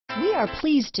We are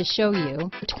pleased to show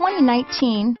you the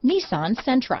 2019 Nissan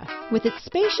Sentra. With its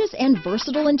spacious and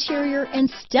versatile interior and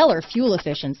stellar fuel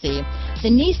efficiency, the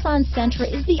Nissan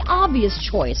Sentra is the obvious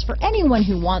choice for anyone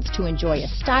who wants to enjoy a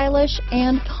stylish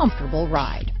and comfortable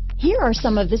ride. Here are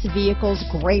some of this vehicle's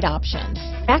great options: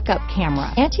 backup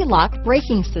camera, anti-lock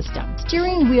braking system,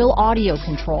 steering wheel audio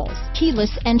controls,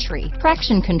 keyless entry,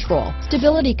 traction control,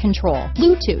 stability control,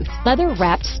 Bluetooth,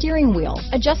 leather-wrapped steering wheel,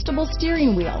 adjustable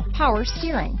steering wheel, power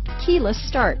steering, keyless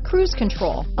start, cruise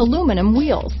control, aluminum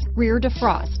wheels, rear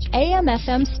defrost,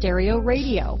 AM/FM stereo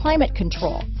radio, climate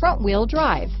control, front-wheel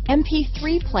drive,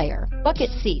 MP3 player, bucket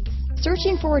seats.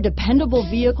 Searching for a dependable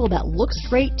vehicle that looks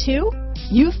great too?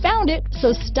 You found it,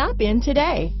 so stop in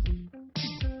today.